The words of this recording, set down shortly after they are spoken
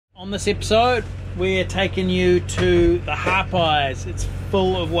On this episode, we're taking you to the Harpies. It's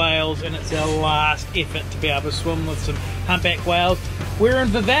full of whales and it's our last effort to be able to swim with some humpback whales. We're in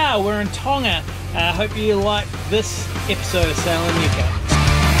Vivau, we're in Tonga. Hope you like this episode of Sailing Nikau.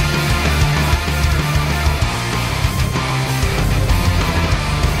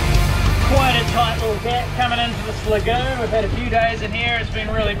 Quite a tight little gap coming into this lagoon. We've had a few days in here, it's been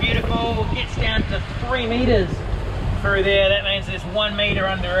really beautiful. It gets down to 3 meters through there. That means there's 1 meter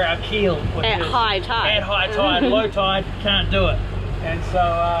under our keel. At high tide. At high tide. Low tide, can't do it. And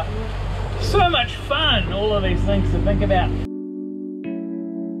so, so much fun, all of these things to think about.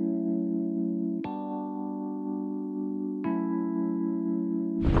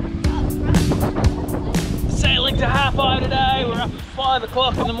 Sailing to Harpi today. We're up at 5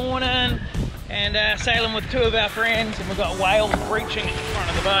 o'clock in the morning and sailing with 2 of our friends, and we've got whales breaching at the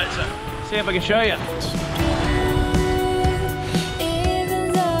front of the boat, so see if I can show you.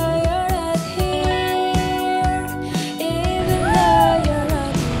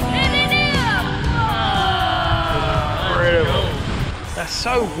 They're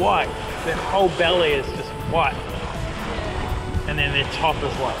so white, their whole belly is just white, and then their top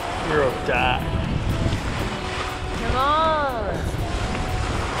is like real dark. Come on!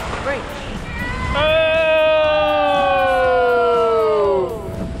 Breach! Oh!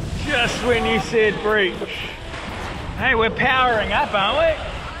 Just when you said breach. Hey, we're powering up, aren't we?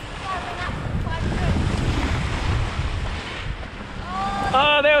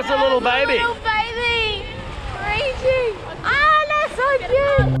 Oh, there was a little baby. Little baby! Breaching! Ah, that's so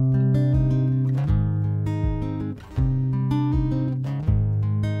cute!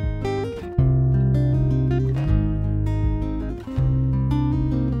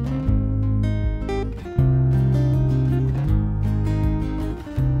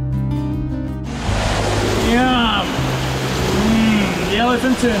 Yum! The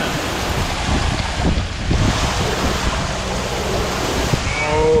elephant tuna.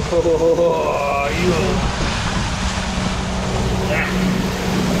 Oh, you.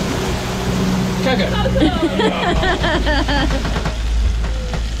 Coco.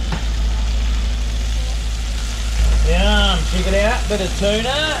 Yum, check it out, bit of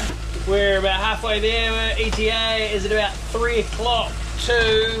tuna. We're about halfway there. ETA is at about 3 o'clock to,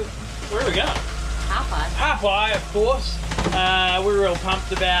 where are we going? Harpi. Harpi, of course. We're real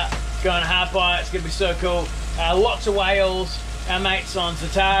pumped about going to Harpi. It's going to be so cool. Lots of whales. Our mates on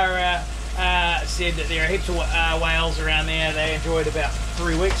Zatara said that there are heaps of whales around there. They enjoyed about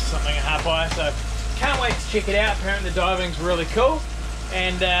 3 weeks or something at Harpi, so can't wait to check it out. Apparently the diving's really cool.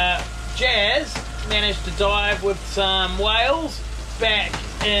 And Jazz managed to dive with some whales back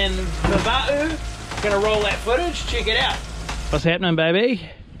in Vivau. Gonna roll that footage, check it out. What's happening, baby?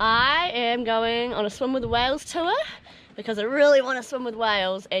 I am going on a swim with the whales tour because I really want to swim with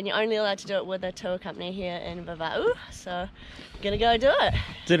whales, and you're only allowed to do it with a tour company here in Vivau, so I'm gonna go do it.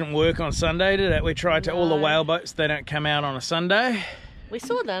 Didn't work on Sunday, did it? We tried to all the whale boats, they don't come out on a Sunday. We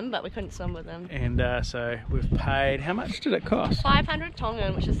saw them, but we couldn't swim with them. And so we've paid, how much did it cost? 500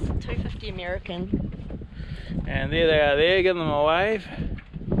 Tongan, which is $250 American. And there they are there, give them a wave.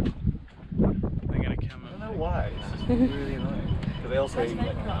 They're gonna come in. I don't know why, it's just really annoying. Because they also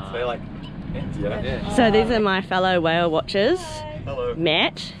they like yeah. So these are my fellow whale watchers. Hello.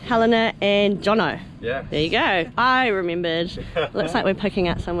 Matt, Helena and Jono. Yeah. There you go. I remembered. Looks like we're picking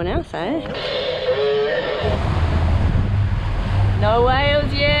up someone else, eh? No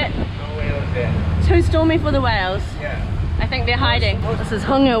whales yet. No whales yet. Too stormy for the whales. Yeah. I think they're hiding. This is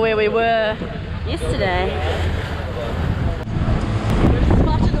Tonga, where we were yesterday. We've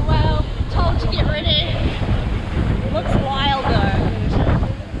spotted the whale, told to get ready. Looks wild though.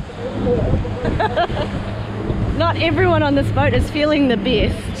 Not everyone on this boat is feeling the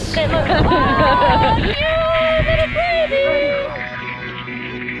best. It looks oh, you little baby!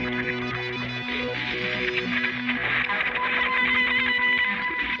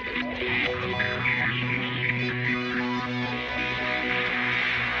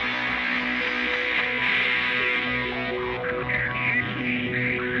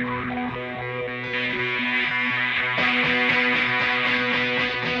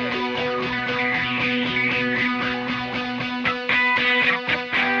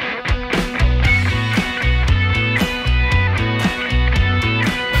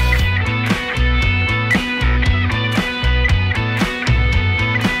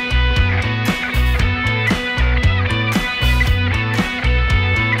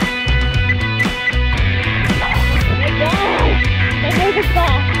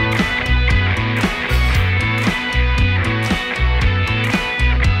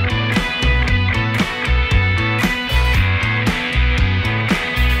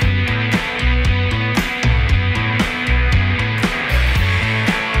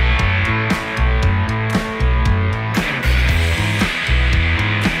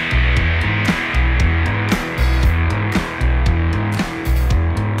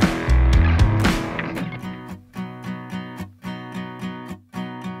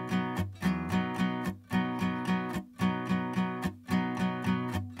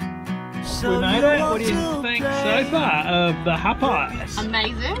 you think so far of the happites?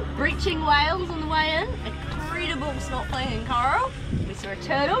 Amazing. Breaching whales on the way in. Incredible snorkeling and coral. We saw a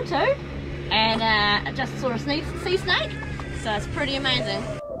turtle too. And just saw a sea snake. So it's pretty amazing.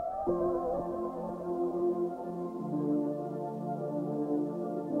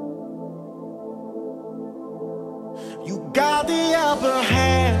 You got the upper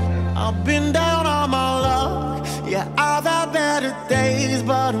hand. I've been down on my luck. Yeah, I've had better days,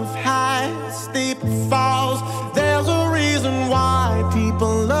 but I've had steep falls. There's a reason why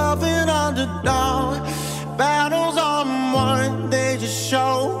people love an underdog. Battles are won, they just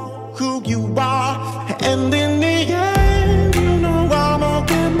show who you are. And in the end, you know I'm gonna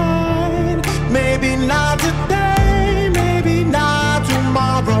get mine. Maybe not today, maybe not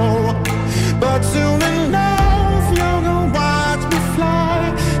tomorrow, but soon enough you're gonna watch me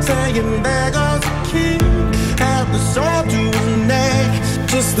fly. Saying there goes a king, have the sword to his neck.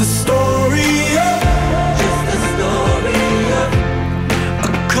 Just the story of, just the story of a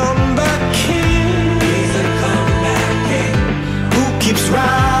comeback king. He's a comeback king who keeps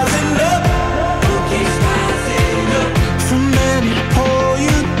rising up, who keeps rising up from any hole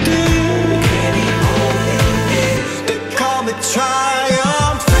you dig, any hole you dig. They call me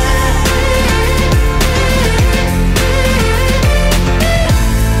triumphant.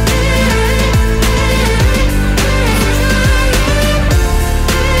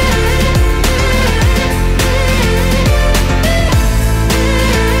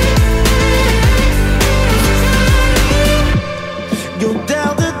 You'll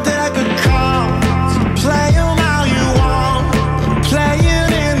dealt the deck of cards, play 'em how you want.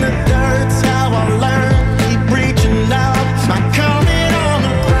 Playing in the dirt's how I learned. Keep reaching out, not coming on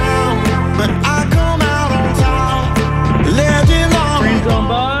the ground, but I come out on top. Legend on Friends on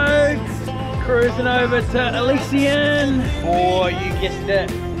boat, cruising over to Elysian, or you guessed it,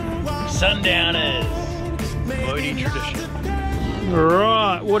 Sundowners, Moody tradition.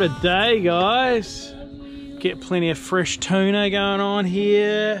 Right, what a day, guys. Get plenty of fresh tuna going on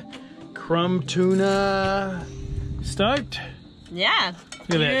here. Crumb tuna. Stoked? Yeah.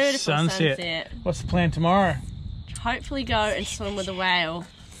 Look at that sunset. What's the plan tomorrow? Hopefully go and swim with a whale.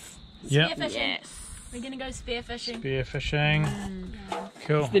 Yep. Yes. We're gonna go spearfishing. Spearfishing.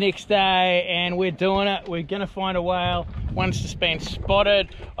 Cool. It's the next day and we're doing it. We're gonna find a whale. One's just been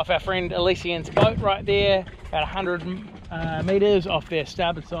spotted off our friend Elysian's boat right there, about 100 meters off their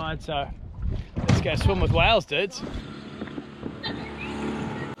starboard side. So let's go swim with whales, dudes.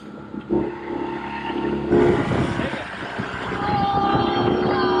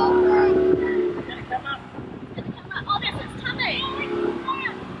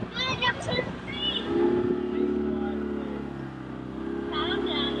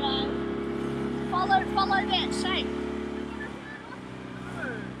 Follow that shape.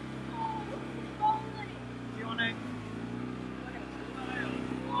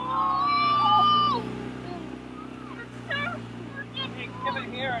 Give it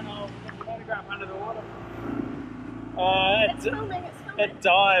here and I'll photograph under the water. It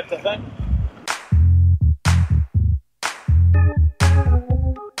dived, I think.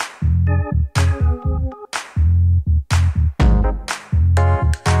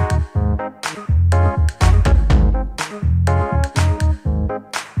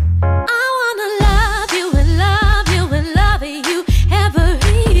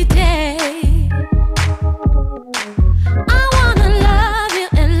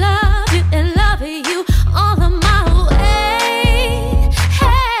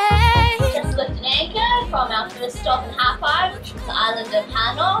 Stop in Hapai, which is the island of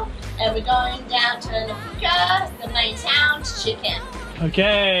Hanoi, and we're going down to Nikau, the main town, to check in.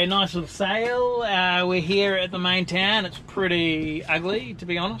 Okay, nice little sail. We're here at the main town. It's pretty ugly, to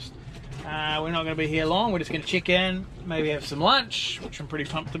be honest. We're not going to be here long. We're just going to check in, maybe have some lunch, which I'm pretty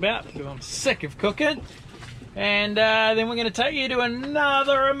pumped about because I'm sick of cooking. And then we're going to take you to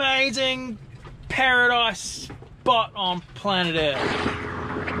another amazing paradise spot on planet Earth.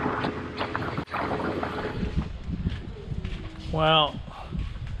 Well,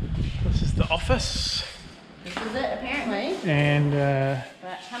 this is the office. This is it, apparently. And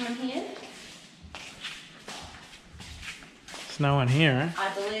But come in here. there's no one here, eh?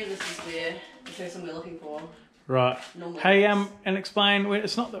 I believe this is the person we're looking for. Right. Normal Hey, ones. and explain,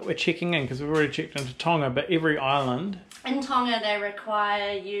 it's not that we're checking in because we've already checked into Tonga, but every island. In Tonga, they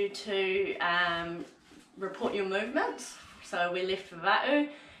require you to report your movements. So we left Vava'u.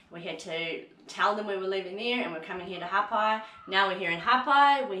 We had to tell them we were leaving there and we're coming here to Hapai. Now we're here in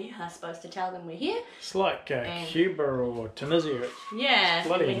Hapai. We are supposed to tell them we're here. It's like Cuba or Tunisia. Yeah. It's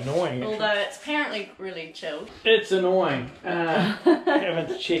bloody annoying. Although it's apparently really chilled. It's annoying. Having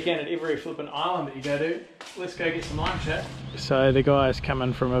to check in at every flipping island that you go to. Let's go get some lunch, eh? So the guy's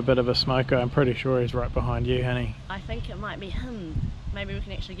coming from a bit of a smoker. I'm pretty sure he's right behind you, honey. I think it might be him. Maybe we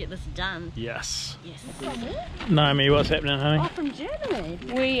can actually get this done. Yes. Yes. Naomi, what's happening, honey? Oh, from Germany.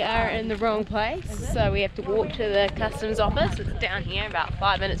 We are in the wrong place, so we have to walk to the customs office. It's down here, about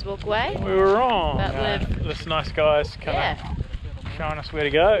 5 minutes walk away. We were wrong. But this nice guy's coming, showing us where to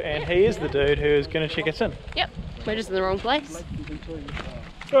go, and he is the dude who is going to check us in. Yep, we're just in the wrong place.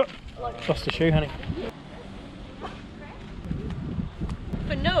 Oh, lost a shoe, honey.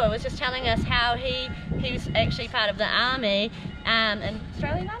 Noah was just telling us how he was actually part of the army, an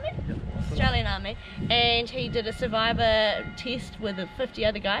Australian army? Australian army, and he did a survivor test with 50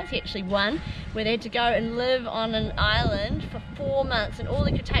 other guys. He actually won, where they had to go and live on an island for 4 months, and all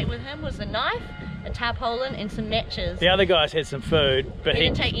they could take with him was a knife, a tarpaulin, and some matches. The other guys had some food, but he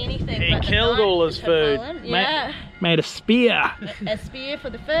didn't take anything. He but killed the knife, all his the food. tarpaulin. Yeah. Made a spear. A spear for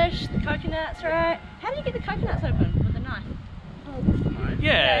the fish, the coconuts, right? How do you get the coconuts open with a knife?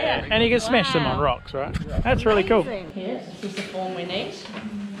 Yeah, and you can smash them on rocks, right? That's really cool. Here, this is the form we need.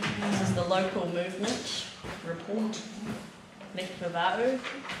 This is the local movement report. Nikau,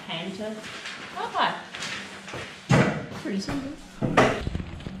 Panta, Hapai. Pretty simple.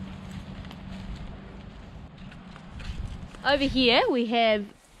 Over here we have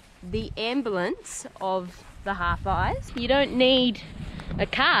the ambulance of the Hapais. You don't need a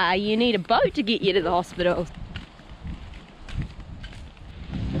car, you need a boat to get you to the hospital.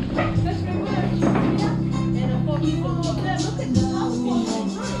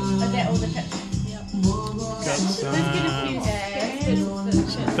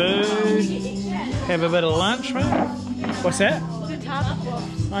 Food. Have a bit of lunch, mate. What's that? The tapa.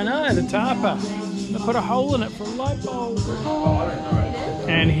 I know, the tapa. They put a hole in it for a light bulb.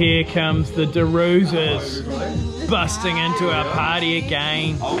 And here comes the Deruzas busting into our party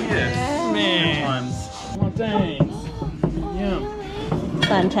again. Oh yeah. Man. Plantains. Yum.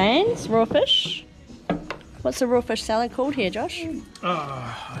 Plantains, raw fish. What's the raw fish salad called here, Josh? Oh,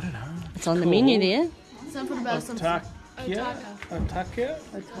 I don't know. It's on the menu there. Something about Otaka?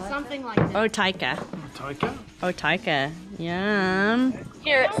 something like that. Otaika. Otaka? Otaika. Yum.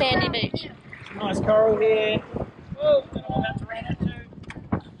 Here at Sandy Beach. Nice coral here. Oh, don't know about to ran into.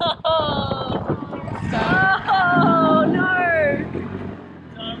 Oh no!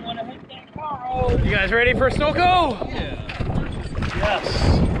 Don't want to hit that coral. You guys ready for a snorkel? Yeah. Yes.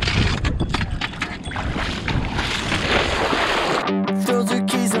 Throws her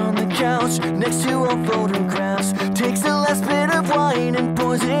keys on the couch next to all photographs. Takes the last bit of wine and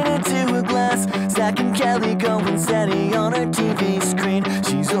pours it into a glass. Zach and Kelly going steady on her TV screen.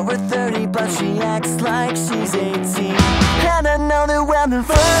 She's over 30 but she acts like she's 18. And I know that when the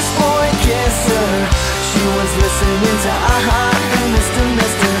first boy kissed her, she was listening to Aha and Mr. And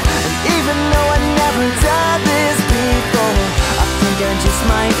even though I never done this before, I think I just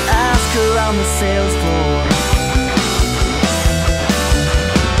might ask her on the sales floor.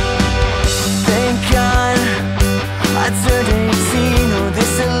 God, I turned 18, or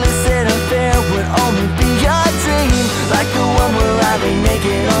this illicit affair would only be a dream, like the one where I lay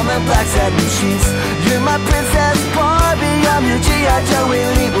naked on the black satin sheets. You're my princess Barbie, I'm your G.I. Joe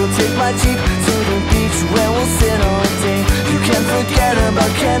elite. We'll take my Jeep to the beach where we'll sit all day. You can't forget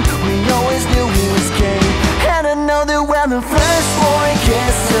about Ken, we always knew he was gay. And I know that when the first boy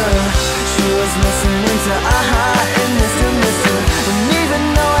kissed her, she was listening to Aha and Mr. And even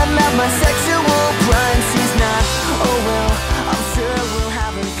though I'm at my sexual prime, she's not. Oh well, I'm sure we'll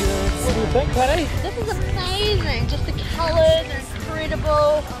have a good time. What do you think, Patty? This is amazing. Just the colours are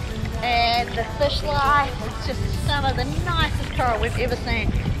incredible, and the fish life is just some of the nicest coral we've ever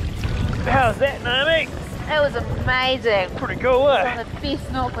seen. How's that, Naomi? It was amazing. Pretty cool, One of the best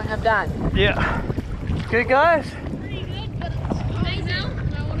snorkeling I've done. Yeah. Good, guys? Pretty good, but it's amazing. I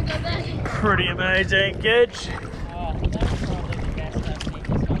want to go back. Pretty amazing, kids.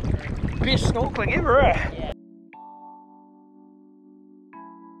 Best snorkeling ever, eh?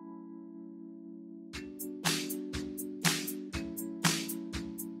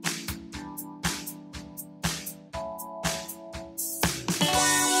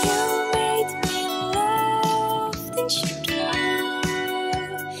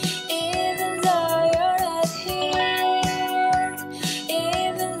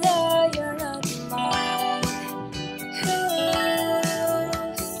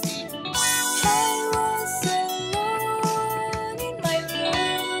 I was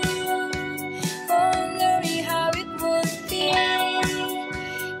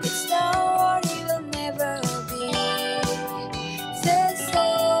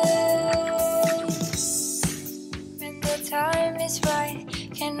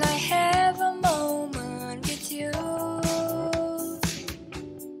Can I have a moment with you?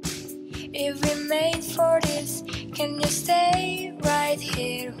 If we made for this, can you stay right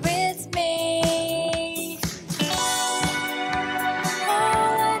here with me?